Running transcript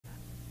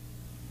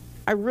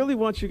I really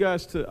want you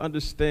guys to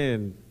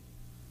understand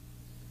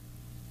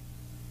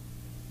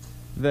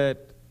that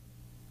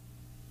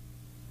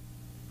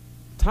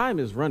time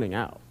is running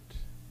out.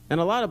 And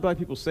a lot of black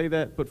people say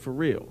that, but for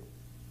real.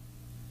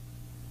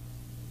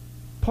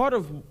 Part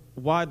of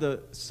why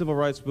the civil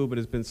rights movement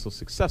has been so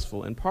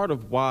successful, and part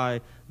of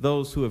why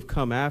those who have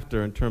come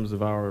after in terms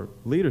of our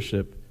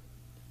leadership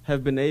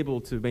have been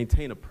able to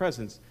maintain a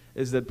presence,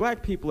 is that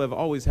black people have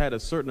always had a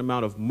certain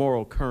amount of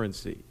moral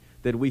currency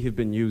that we have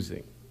been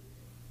using.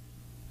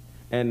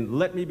 And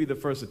let me be the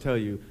first to tell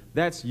you,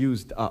 that's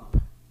used up.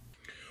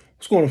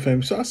 What's going on,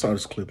 family? So I saw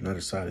this clip and I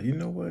decided, you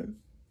know what?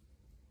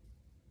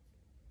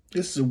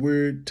 This is a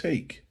weird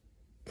take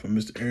from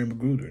Mr. Aaron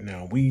McGruder.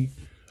 Now, we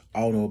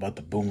all know about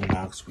the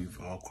Boondocks. We've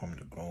all come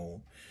to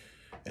grow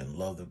and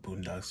love the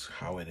Boondocks,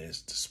 how it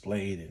is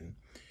displayed and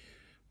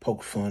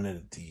poke fun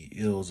at the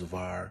ills of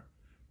our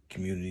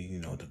community, you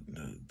know, the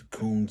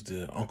Coons,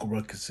 the Uncle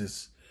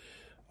Ruckuses,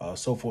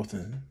 so forth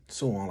and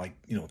so on, like,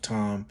 you know,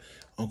 Tom,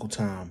 Uncle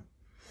Tom.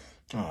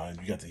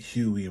 You got the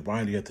Huey and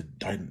Riley, you got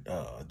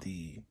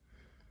the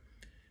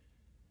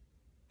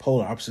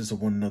polar opposites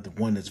of one another.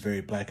 One that's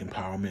very black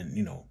empowerment,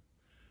 you know,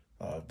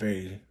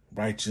 very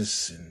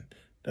righteous, and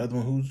the other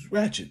one who's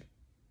ratchet.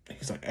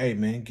 He's like, hey,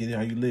 man, get it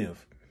how you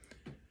live.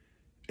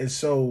 And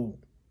so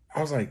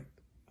I was like,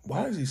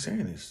 why is he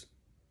saying this?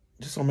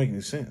 It just don't make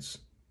any sense.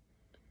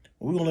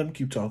 Well, we're going to let him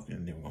keep talking,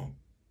 and then we're going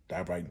to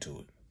dive right into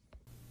it.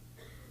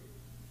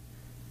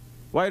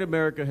 White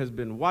America has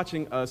been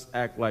watching us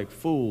act like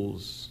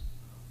fools.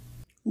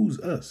 Who's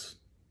us?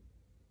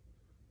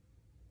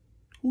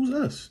 Who's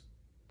us?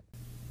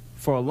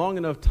 For a long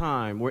enough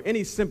time where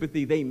any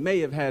sympathy they may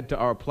have had to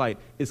our plight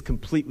is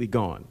completely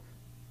gone.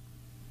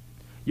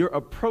 You're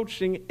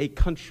approaching a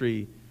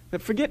country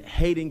that, forget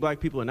hating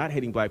black people or not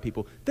hating black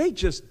people, they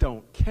just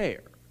don't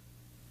care.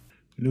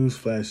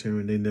 Newsflash,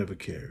 Aaron, they never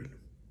cared.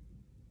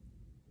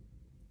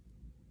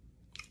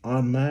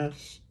 En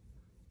masse,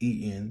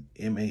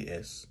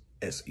 ENMASSE,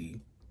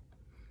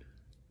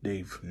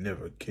 they've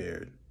never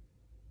cared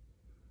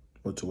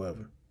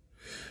whatsoever.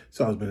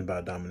 It's always been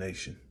about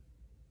domination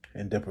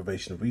and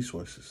deprivation of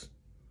resources.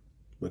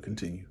 We'll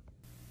continue.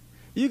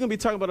 You can be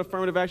talking about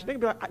affirmative action. They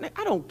can be like,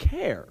 I don't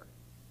care.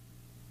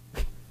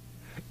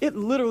 It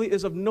literally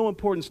is of no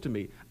importance to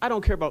me. I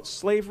don't care about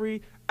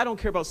slavery. I don't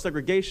care about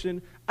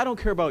segregation. I don't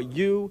care about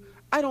you.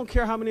 I don't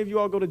care how many of you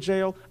all go to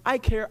jail. I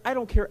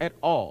don't care at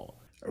all.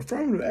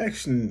 Affirmative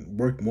action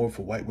worked more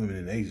for white women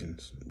than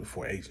Asians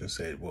before Asians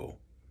said, well,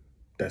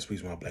 that's the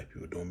reason why black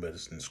people are doing better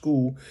in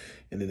school.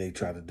 And then they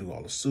tried to do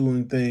all the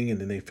suing thing.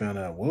 And then they found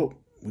out, well,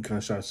 we kind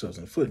of shot ourselves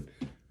in the foot.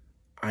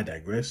 I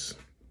digress.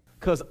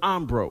 Because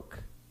I'm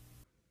broke.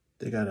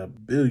 They got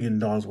 $1 billion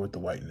worth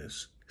of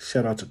whiteness.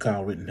 Shout out to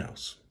Kyle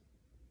Rittenhouse.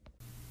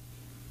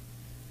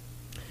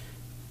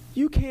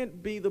 You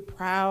can't be the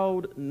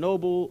proud,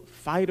 noble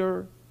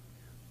fighter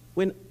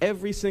when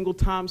every single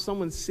time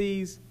someone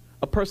sees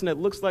a person that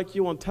looks like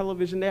you on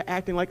television, they're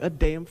acting like a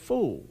damn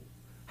fool.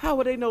 How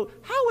would they know?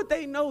 How would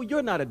they know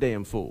you're not a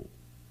damn fool?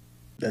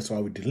 That's why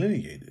we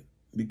delineated,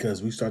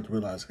 because we start to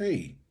realize,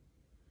 hey,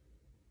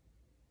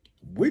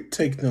 we're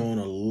taking on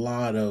a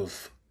lot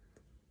of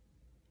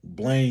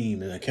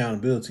blame and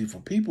accountability for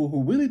people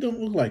who really don't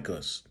look like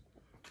us.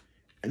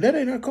 And that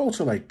ain't our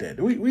culture like that.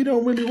 We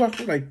don't really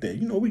rock like that.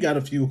 You know, we got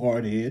a few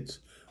hard heads.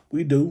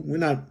 We do. We're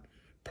not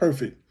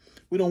perfect.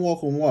 We don't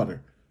walk on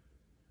water.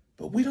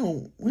 But we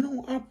don't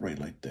operate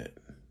like that.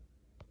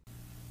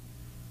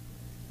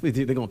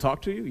 They're going to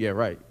talk to you? Yeah,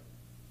 right.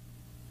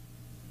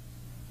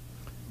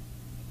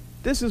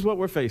 This is what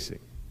we're facing.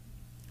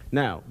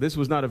 Now, this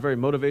was not a very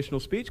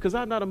motivational speech because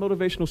I'm not a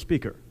motivational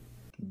speaker.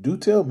 Do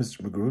tell,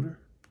 Mr. McGruder.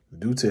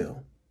 Do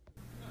tell.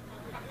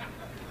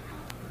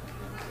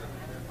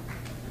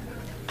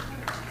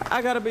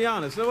 I got to be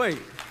honest. No, wait.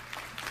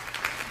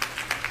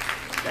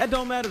 That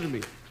don't matter to me.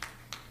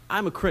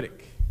 I'm a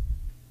critic.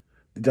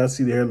 Did y'all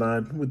see the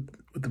hairline with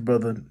the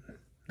brother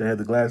that had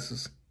the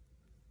glasses?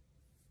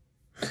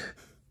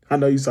 I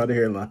know you saw the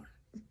hairline.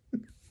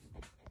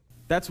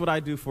 That's what I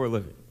do for a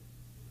living.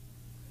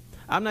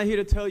 I'm not here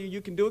to tell you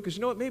you can do it because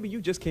you know what? Maybe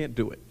you just can't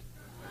do it.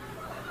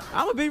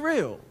 I'm going to be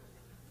real.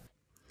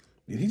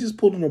 Did he just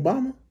pull an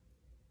Obama?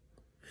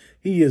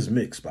 He is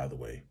mixed, by the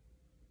way.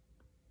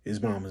 His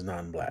mom is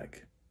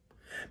non-black.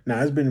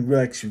 Now, it's been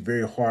actually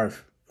very hard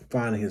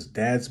finding his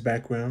dad's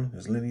background,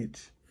 his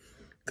lineage,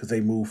 because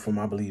they moved from,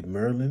 I believe,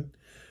 Maryland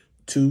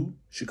to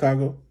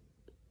Chicago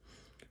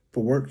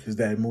for work. His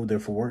dad moved there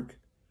for work.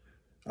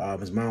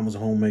 His mom was a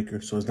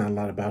homemaker, so it's not a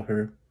lot about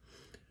her.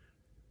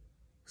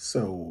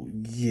 So,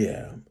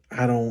 yeah,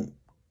 I'm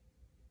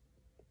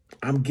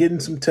getting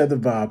some Tether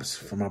vibes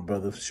from my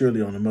brother,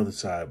 surely on the mother's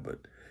side, but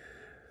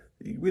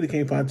you really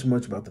can't find too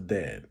much about the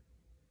dad.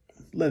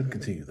 Let him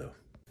continue, though.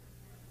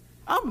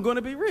 I'm going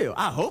to be real.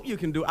 I hope you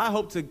can do it. I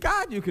hope to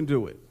God you can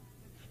do it.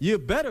 You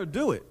better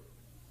do it.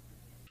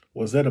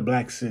 Was that a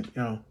black scent,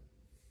 y'all?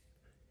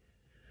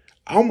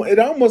 It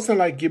almost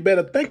sounded like you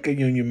better thank a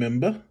union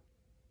member.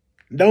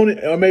 Don't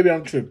it? Or maybe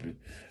I'm tripping.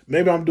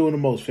 Maybe I'm doing the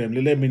most,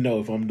 family. Let me know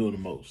if I'm doing the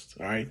most.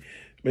 All right.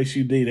 Make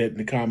sure you do that in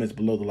the comments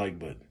below the like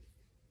button.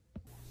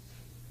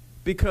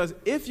 Because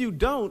if you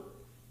don't,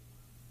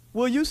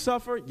 will you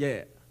suffer?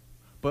 Yeah.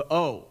 But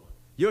oh,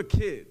 your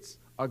kids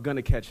are going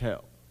to catch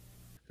hell.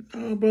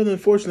 No, brother,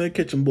 unfortunately,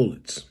 they're catching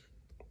bullets.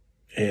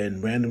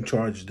 And random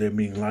charges. They're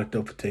being locked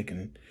up for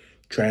taking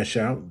trash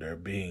out. They're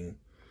being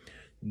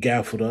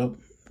gaffled up,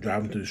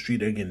 driving through the street.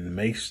 They're getting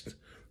maced,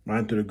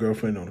 riding through the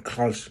girlfriend on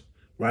college,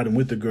 riding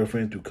with the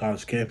girlfriend through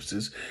college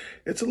campuses.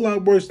 It's a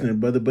lot worse than that,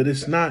 brother. But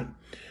it's not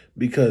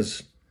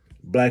because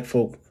black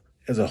folk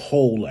as a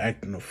whole are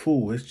acting a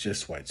fool. It's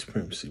just white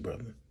supremacy,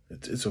 brother.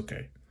 It's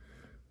okay.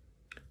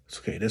 It's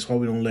okay. That's why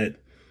we don't let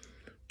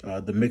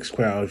the mixed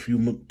crowd, if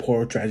you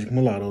poor, tragic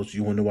mulattoes,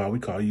 you wonder why we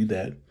call you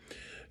that.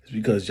 It's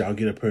because y'all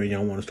get up here and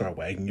y'all want to start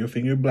wagging your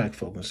finger at black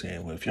folk and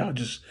saying, well, if y'all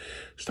just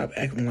stop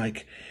acting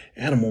like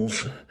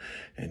animals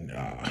and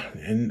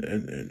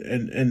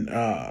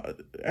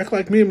act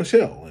like me and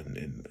Michelle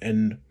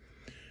and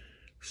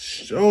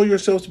show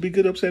yourselves to be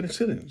good, upstanding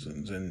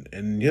citizens.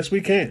 And yes, we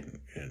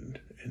can.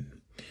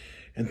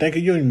 And thank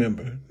a union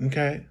member,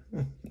 okay?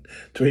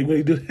 So when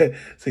you do that,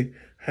 say,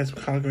 have some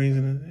collard greens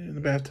in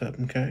the bathtub,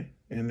 okay?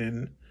 And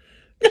then...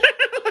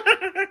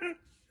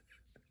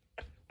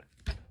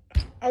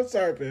 I'm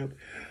sorry, man.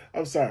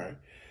 I'm sorry.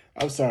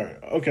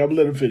 Okay, I'm gonna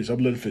let him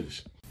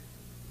finish.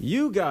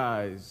 You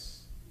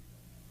guys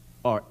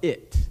are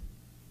it.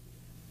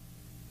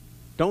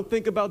 Don't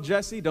think about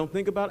Jesse. Don't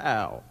think about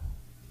Al.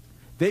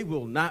 They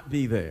will not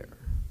be there.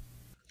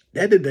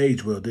 That didn't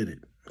age well, did it?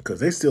 Because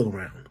they're still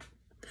around.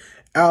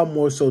 Al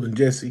more so than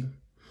Jesse.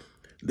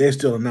 They're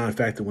still a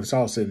non-factor when it's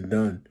all said and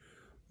done.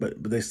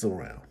 But they're still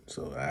around.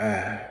 So,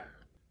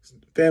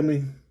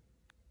 family...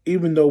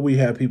 Even though we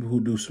have people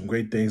who do some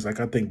great things, like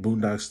I think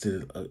Boondocks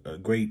did a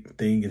great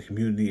thing in the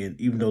community,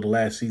 and even though the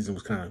last season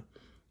was kind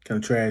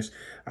of trash,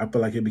 I feel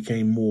like it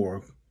became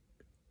more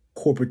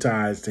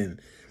corporatized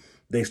and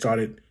they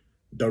started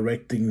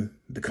directing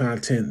the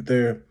content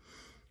there.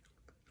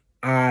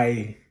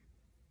 I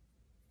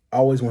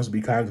always want to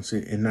be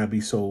cognizant and not be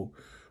so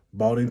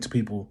bought into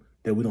people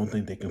that we don't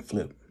think they can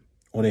flip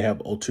or they have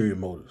ulterior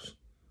motives.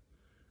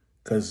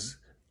 Because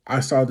I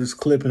saw this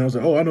clip and I was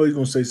like, oh, I know he's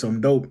going to say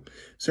something dope.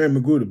 Sarah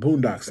McGruder,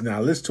 Boondocks. And I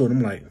listened to it and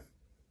I'm like,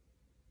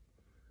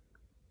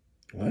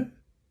 what?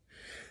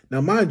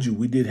 Now, mind you,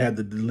 we did have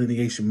the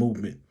delineation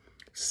movement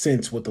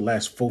since, the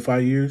last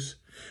 4-5 years?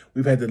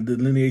 We've had the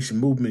delineation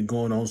movement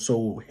going on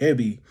so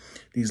heavy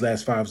these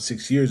last 5 to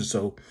 6 years or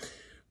so.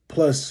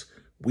 Plus,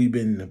 we've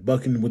been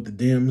bucking with the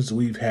Dems.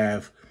 We've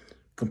have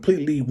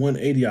completely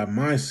 180 our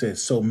mindset.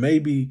 So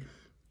maybe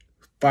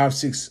 5,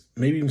 6,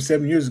 maybe even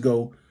 7 years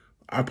ago,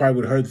 I probably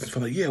would have heard this and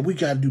felt like, yeah, we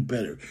got to do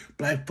better.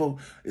 Black folk,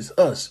 it's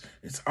us.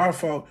 It's our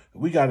fault.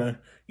 We got to,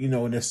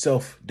 in that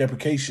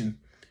self-deprecation.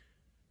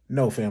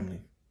 No, family.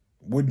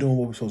 We're doing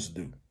what we're supposed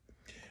to do.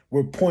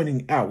 We're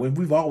pointing out.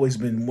 We've always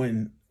been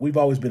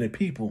a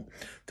people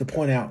to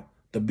point out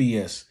the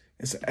BS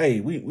and say, hey,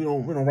 we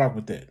don't rock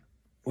with that.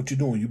 What you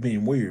doing? You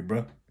being weird,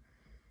 bro.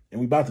 And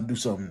we about to do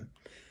something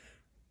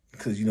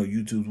because,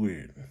 YouTube's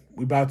weird.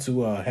 We about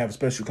to have a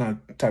special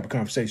type of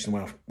conversation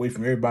away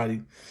from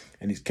everybody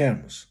and these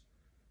cameras.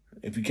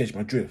 If you catch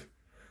my drift.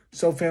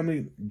 So,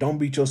 family, don't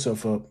beat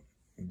yourself up.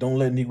 Don't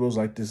let Negroes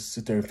like this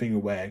sit there and finger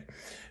wag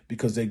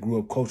because they grew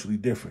up culturally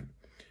different.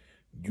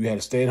 You had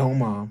a stay-at-home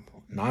mom,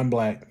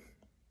 non-black.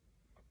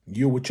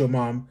 You're with your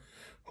mom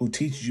who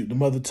teaches you the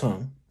mother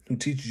tongue, who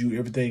teaches you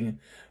everything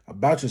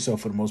about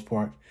yourself for the most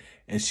part,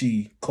 and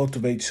she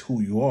cultivates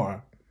who you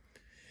are.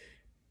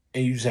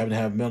 And you just happen to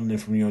have melanin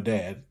from your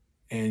dad,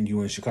 and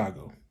you're in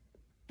Chicago.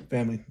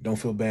 Family, don't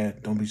feel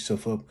bad. Don't beat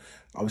yourself up.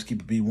 Always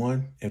keep it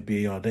B1,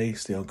 FBA all day.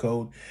 Stay on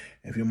code.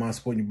 If you mind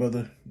supporting your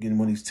brother, getting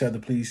one of these Tether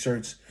Please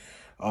shirts,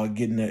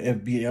 getting the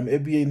FBA, I'm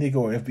FBA nigga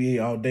or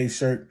FBA all day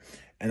shirt.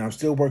 And I'm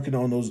still working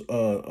on those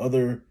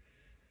other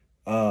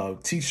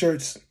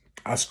t-shirts.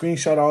 I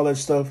screenshot all that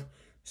stuff.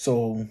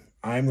 So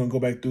I'm going to go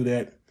back through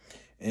that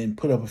and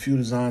put up a few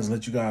designs and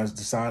let you guys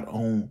decide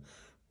on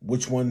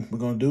which one we're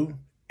going to do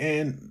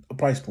and a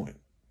price point.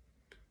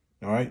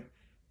 All right.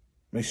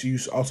 Make sure you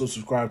also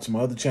subscribe to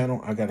my other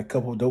channel. I got a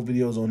couple of dope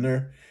videos on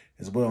there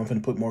as well. I'm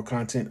going to put more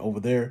content over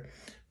there,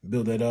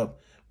 build that up.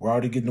 We're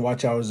already getting the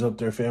watch hours up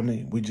there,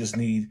 family. We just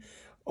need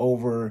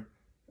over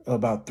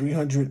about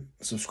 300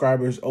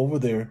 subscribers over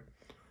there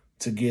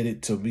to get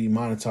it to be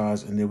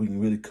monetized, and then we can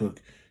really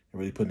cook and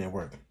really put in that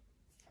work.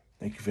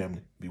 Thank you,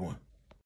 family. Be one.